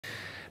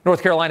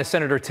North Carolina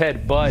Senator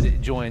Ted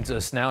Budd joins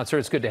us now. And sir,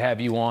 it's good to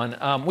have you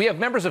on. We have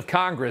members of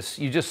Congress,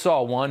 you just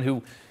saw one,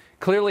 who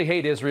clearly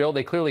hate Israel.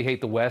 They clearly hate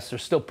the West. They're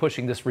still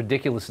pushing this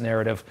ridiculous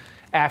narrative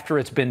after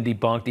it's been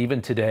debunked, even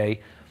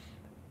today.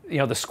 You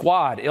know, the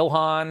squad,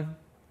 Ilhan,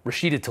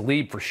 Rashida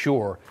Tlaib for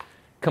sure,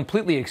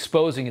 completely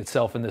exposing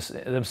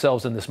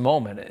themselves in this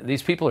moment.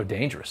 These people are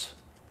dangerous.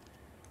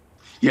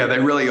 Yeah, they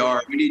really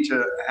are. We need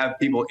to have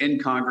people in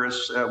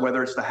Congress,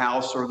 whether it's the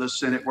House or the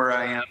Senate where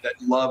I am, that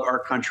love our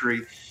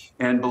country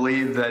and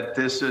believe that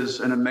this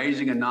is an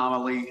amazing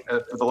anomaly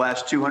for the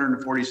last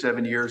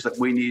 247 years that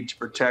we need to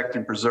protect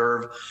and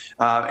preserve,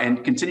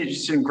 and continue to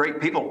send great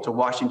people to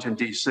Washington,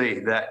 D.C.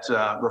 that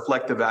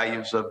reflect the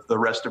values of the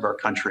rest of our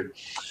country.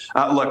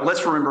 Look,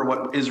 let's remember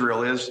what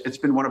Israel is. It's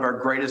been one of our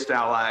greatest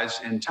allies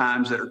in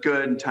times that are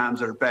good and times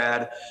that are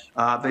bad.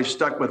 They've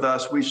stuck with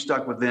us. We've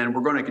stuck with them.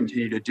 We're going to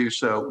continue to do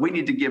so. We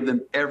need to give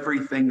them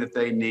everything that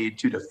they need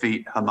to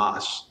defeat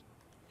Hamas.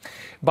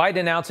 Biden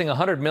announcing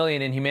 $100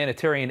 million in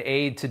humanitarian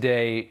aid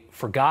today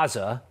for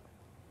Gaza,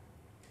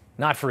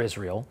 not for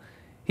Israel.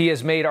 He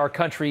has made our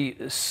country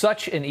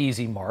such an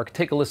easy mark.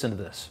 Take a listen to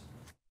this.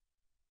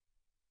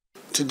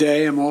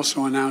 Today, I'm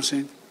also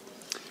announcing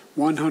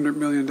 $100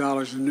 million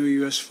in new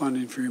U.S.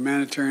 funding for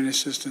humanitarian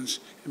assistance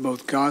in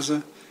both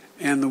Gaza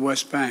and the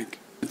West Bank.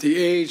 The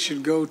aid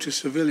should go to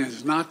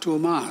civilians, not to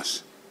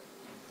Hamas.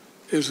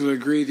 Israel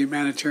agreed the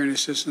humanitarian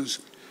assistance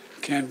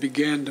can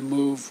begin to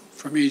move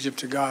from Egypt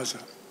to Gaza.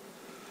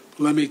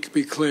 Let me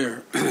be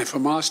clear. If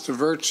Hamas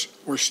diverts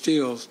or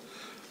steals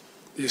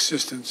the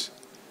assistance,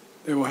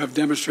 they will have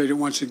demonstrated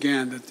once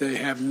again that they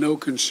have no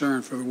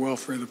concern for the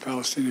welfare of the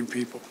Palestinian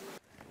people.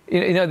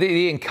 You know,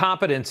 the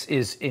incompetence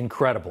is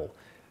incredible.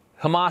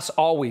 Hamas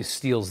always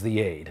steals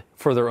the aid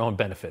for their own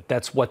benefit.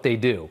 That's what they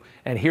do.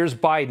 And here's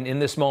Biden in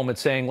this moment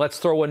saying, let's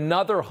throw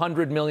another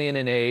 $100 million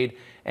in aid.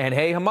 And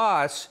hey,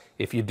 Hamas,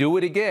 if you do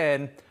it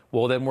again,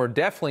 well, then we're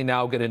definitely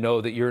now going to know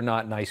that you're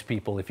not nice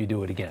people if you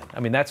do it again. I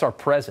mean, that's our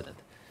president.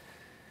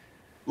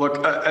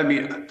 Look, I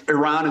mean,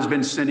 Iran has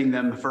been sending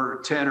them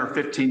for 10 or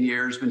 15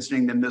 years, been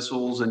sending them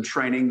missiles and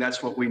training.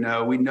 That's what we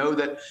know. We know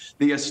that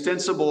the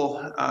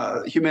ostensible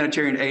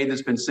humanitarian aid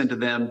that's been sent to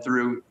them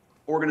through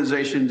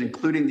organizations,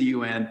 including the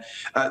UN,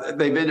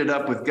 they've ended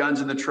up with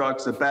guns in the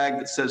trucks. The bag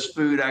that says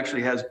food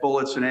actually has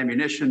bullets and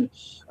ammunition.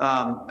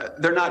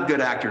 They're not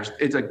good actors.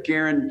 It's a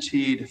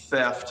guaranteed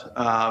theft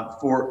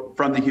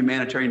from the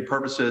humanitarian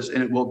purposes,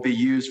 and it will be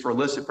used for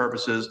illicit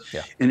purposes,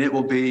 and it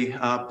will be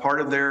part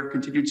of their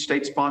continued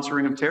state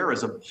sponsoring of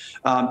terrorism.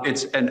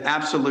 It's an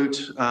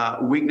absolute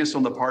weakness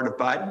on the part of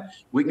Biden.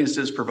 Weakness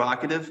is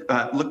provocative.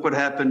 Look what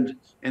happened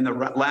in the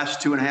last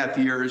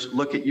 2.5 years.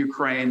 Look at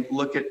Ukraine.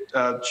 Look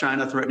at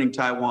China threatening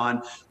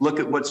Taiwan. Look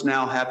at what's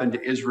now happened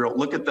to Israel.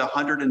 Look at the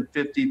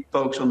 150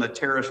 folks on the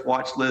terrorist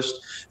watch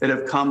list that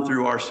have come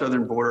through our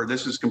southern border.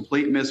 This is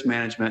complete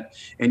mismanagement,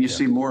 and you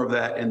see more of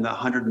that in the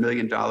 $100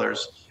 million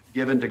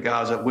given to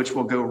Gaza, which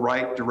will go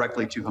right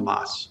directly to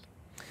Hamas.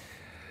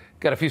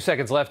 Got a few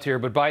seconds left here,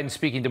 but Biden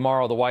speaking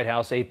tomorrow at the White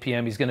House, 8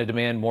 p.m. He's going to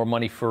demand more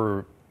money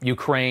for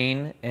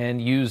Ukraine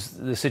and use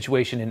the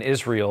situation in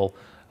Israel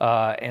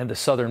and the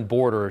southern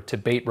border to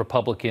bait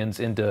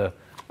Republicans into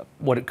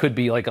what it could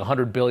be like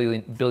 $100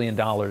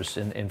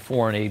 billion in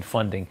foreign aid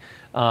funding.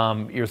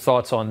 Your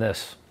thoughts on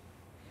this?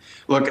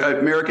 Look,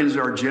 Americans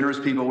are generous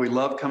people. We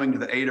love coming to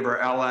the aid of our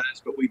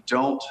allies, but we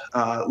don't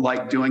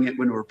like doing it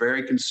when we're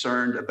very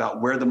concerned about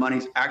where the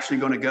money's actually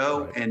going to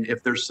go and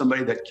if there's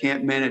somebody that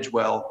can't manage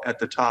well at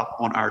the top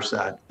on our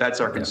side. That's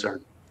our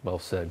concern. Well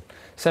said.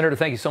 Senator,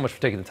 thank you so much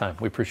for taking the time.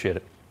 We appreciate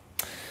it.